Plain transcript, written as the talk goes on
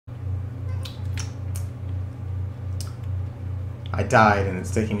I died, and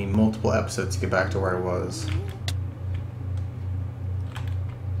it's taking me multiple episodes to get back to where I was.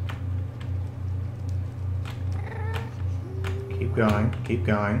 Keep going, keep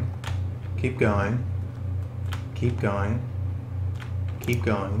going, keep going, keep going, keep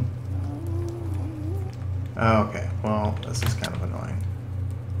going. Oh, okay, well, this is kind of annoying.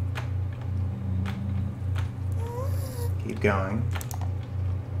 Keep going.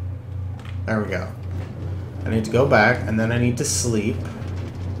 There we go. I need to go back, and then I need to sleep,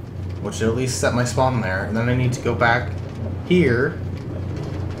 which will at least set my spawn there, and then I need to go back here.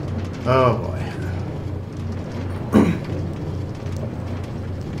 Oh boy.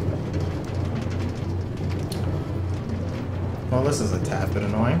 Well, this is a tad bit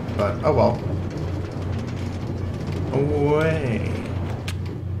annoying, but oh well. Away.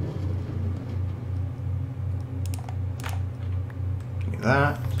 Give me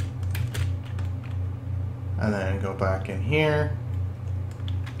that. And then go back in here.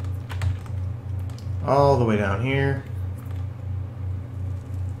 All the way down here.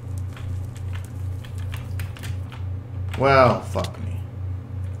 Well, fuck me.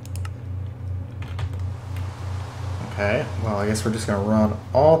 Okay, well, I guess we're just gonna run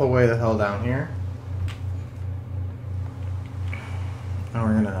all the way the hell down here. And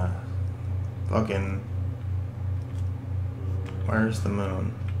we're gonna fucking... Where's the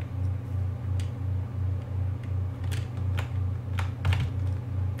moon?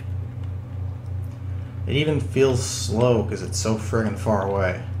 It even feels slow because it's so friggin' far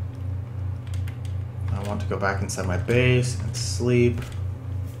away. I want to go back inside my base and sleep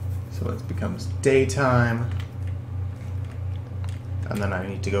so it becomes daytime. And then I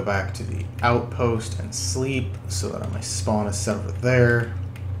need to go back to the outpost and sleep so that my spawn is set over there.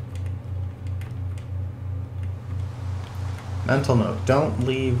 Mental note, don't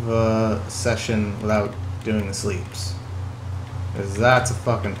leave a session without doing the sleeps. Because that's a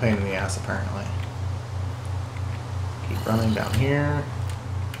fucking pain in the ass apparently. Keep running down here.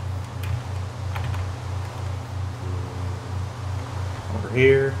 Over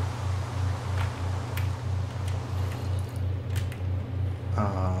here.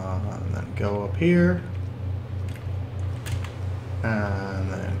 And then go up here.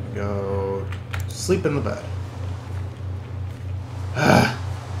 And then go sleep in the bed.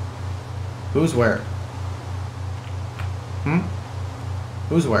 Who's where?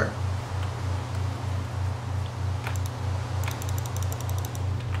 Who's where?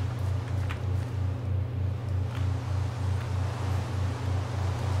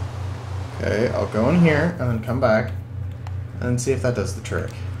 Okay, I'll go in here and then come back and see if that does the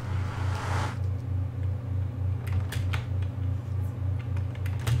trick.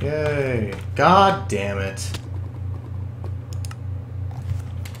 Yay. God damn it.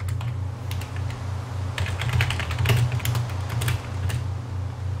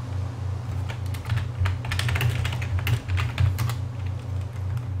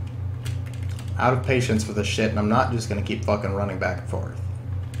 Out of patience for this shit, and I'm not just gonna keep fucking running back and forth.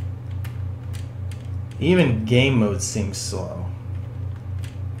 Even game mode seems slow.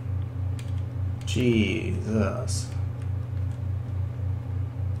 Jesus.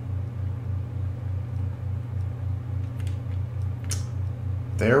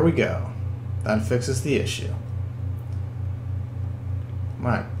 There we go. That fixes the issue.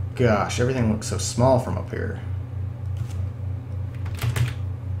 My gosh, everything looks so small from up here.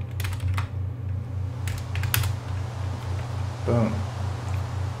 Boom.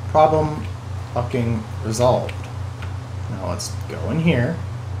 Problem fucking resolved. Now let's go in here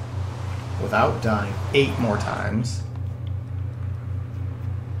without dying 8 more times.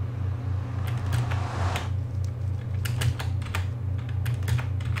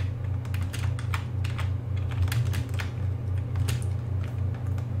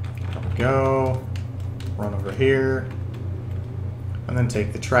 There we go. Run over here. And then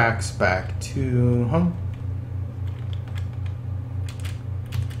take the tracks back to home.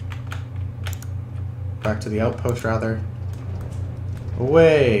 Back to the outpost, rather.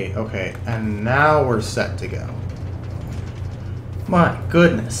 Away! Okay, and now we're set to go. My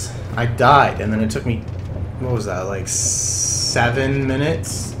goodness. I died, and then it took me... What was that, like 7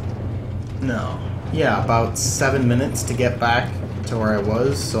 minutes? No. Yeah, about 7 minutes to get back to where I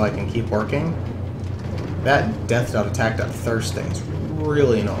was so I can keep working. That Death Dot attack that Thursday is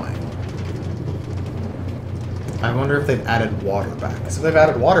really annoying. I wonder if they've added water back. So if they've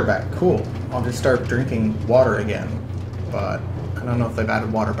added water back, cool. I'll just start drinking water again. But I don't know if they've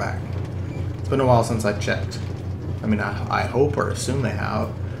added water back. It's been a while since I checked. I mean, I hope or assume they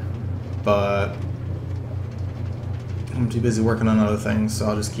have. But I'm too busy working on other things, so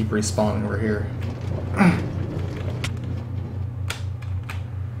I'll just keep respawning over here.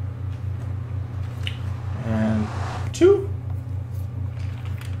 Shoo!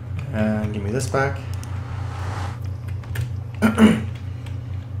 And give me this back.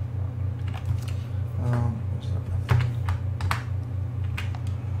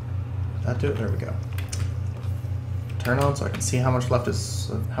 That do it? There we go. Turn on so I can see how much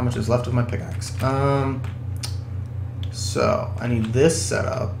is left of my pickaxe. So I need this set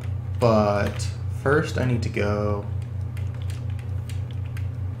up, but first I need to go.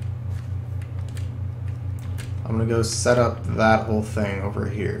 I'm gonna go set up that whole thing over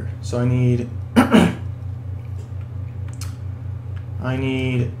here. So I need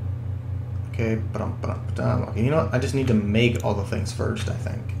okay, okay, you know what? I just need to make all the things first, I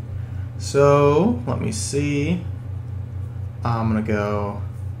think. So let me see. I'm gonna go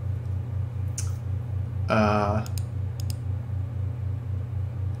I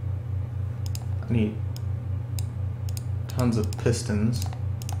need tons of pistons.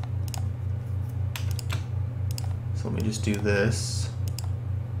 So let me just do this.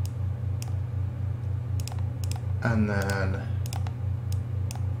 And then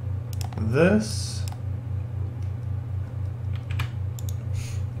this.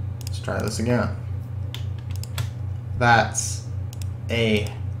 Let's try this again. That's a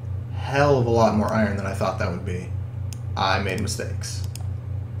hell of a lot more iron than I thought that would be. I made mistakes.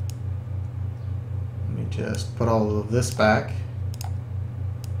 Let me just put all of this back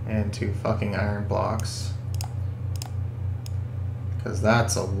into fucking iron blocks, because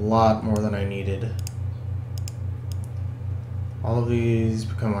that's a lot more than I needed. All of these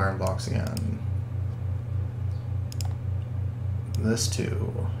become iron blocks again. This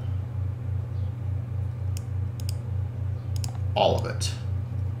too. All of it.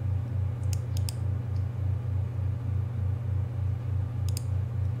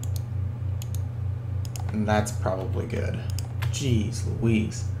 And that's probably good. Jeez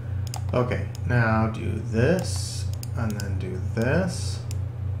Louise. Okay, now do this, and then do this,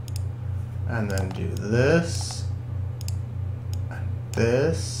 and then do this, and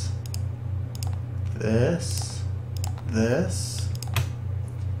this, this, this,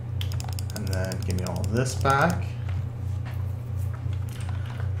 and then give me all this back.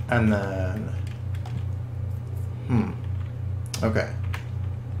 And then, okay,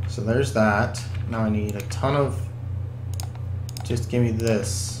 so there's that. Now I need a ton of, just give me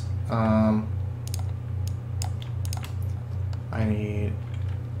this. I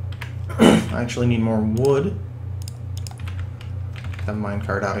actually need more wood. Get that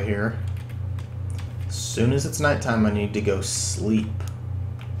minecart out of here. As soon as it's nighttime, I need to go sleep,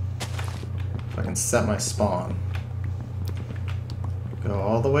 so I can set my spawn. Go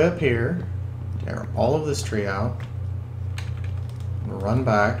all the way up here, tear all of this tree out, run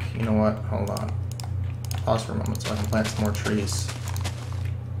back. You know what? Hold on. Pause for a moment so I can plant some more trees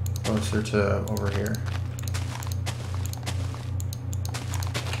closer to over here.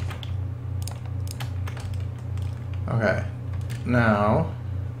 Okay. Now,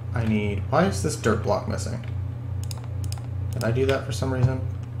 I need... Why is this dirt block missing? Did I do that for some reason?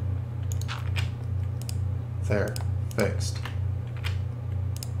 There. Fixed.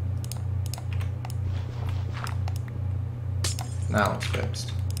 Now it's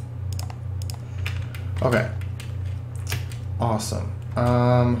fixed. Okay. Awesome.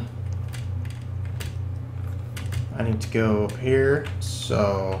 I need to go up here,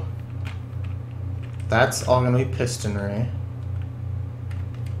 so that's all gonna be pistonry.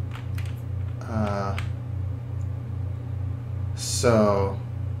 So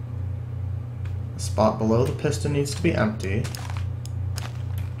the spot below the piston needs to be empty.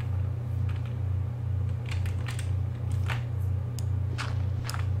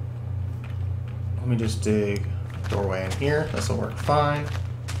 Let me just dig a doorway in here. This will work fine.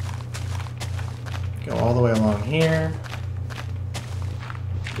 Go all the way along here.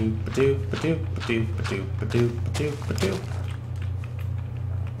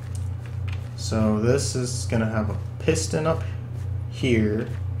 So this is gonna have a piston up here,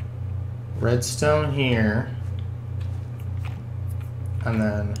 redstone here, and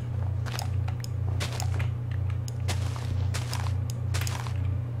then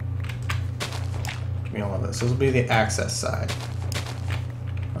give me all of this. This will be the access side.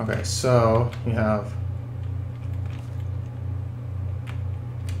 Okay, so we have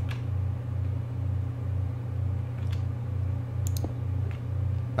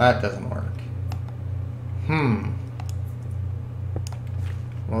that doesn't work.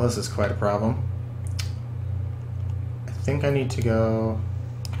 Well, this is quite a problem. I think I need to go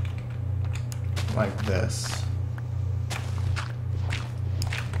like this.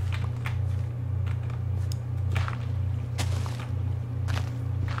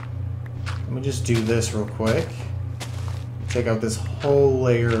 Let me just do this real quick. take out this whole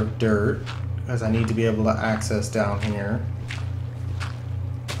layer of dirt, because I need to be able to access down here.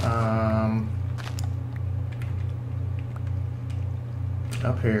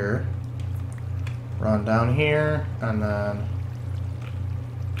 Up here. Run down here, and then...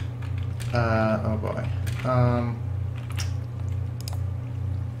 oh boy.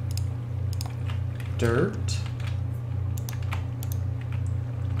 Dirt.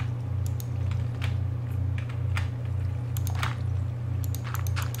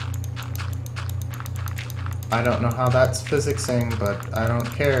 I don't know how that's physicsing, but I don't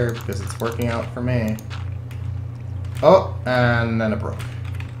care because it's working out for me. Oh, and then it broke.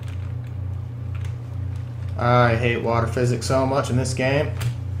 I hate water physics so much in this game.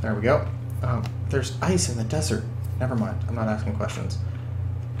 There we go. There's ice in the desert. Never mind. I'm not asking questions.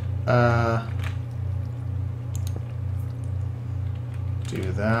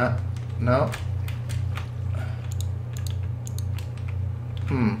 Do that. No.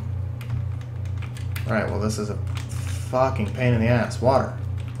 Alright, well this is a fucking pain in the ass. Water.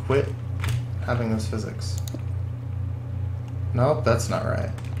 Quit having this physics. Nope, that's not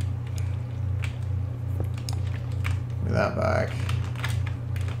right. Give me that back.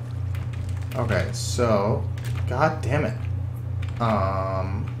 Okay, so... God damn it.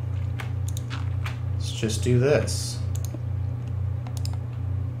 Let's just do this.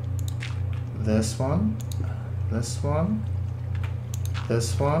 This one. This one.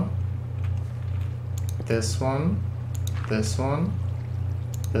 This one. This one. This one.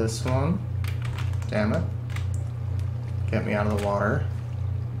 This one. Damn it. Get me out of the water.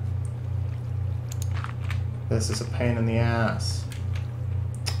 This is a pain in the ass.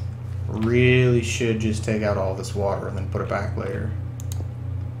 Really should just take out all this water and then put it back later.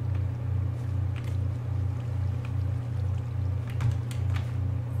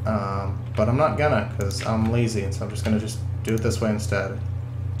 But I'm not gonna, because I'm lazy, and so I'm just gonna just do it this way instead.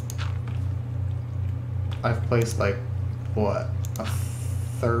 I've placed like, what, a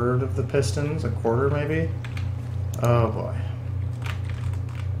third of the pistons? A quarter maybe? Oh boy.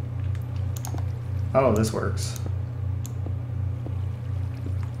 Oh, this works.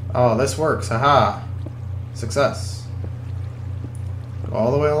 Oh, this works. Haha. Success. Go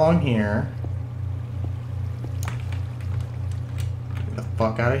all the way along here. Get the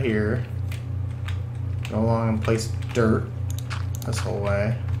fuck out of here. Go along and place dirt this whole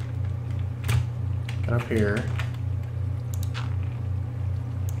way. Get up here.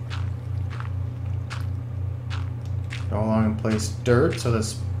 Go along and place dirt so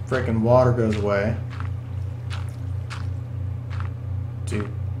this freaking water goes away. Doop,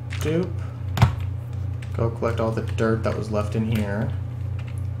 doop. Go collect all the dirt that was left in here.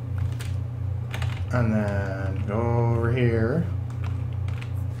 And then go over here.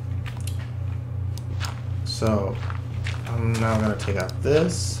 So, I'm now going to take out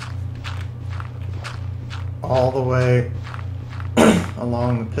this. All the way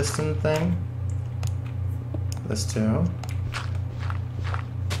along the piston thing. This too.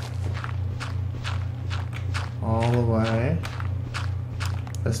 All the way.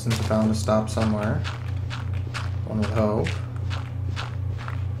 Pistons are bound to stop somewhere. One would hope.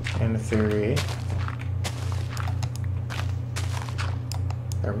 In theory.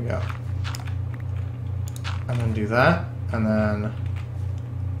 There we go. And then do that, and then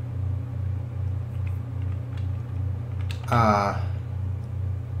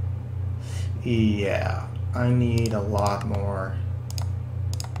yeah, I need a lot more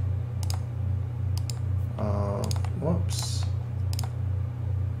whoops,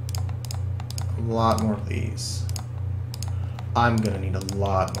 a lot more of these. I'm gonna need a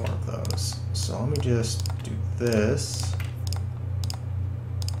lot more of those, so let me just do this.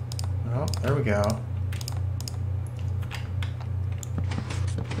 Oh, there we go.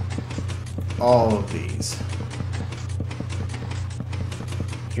 All of these.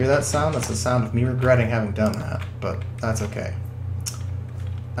 Hear that sound? That's the sound of me regretting having done that, but that's okay.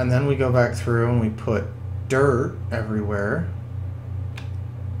 And then we go back through and we put dirt everywhere.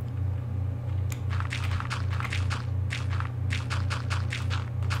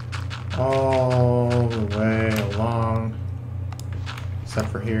 All the way along. Except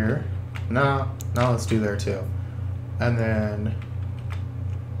for here. No, let's do there too. And then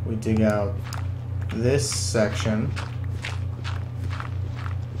we dig out this section.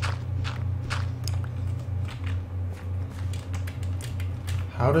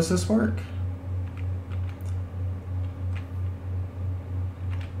 How does this work?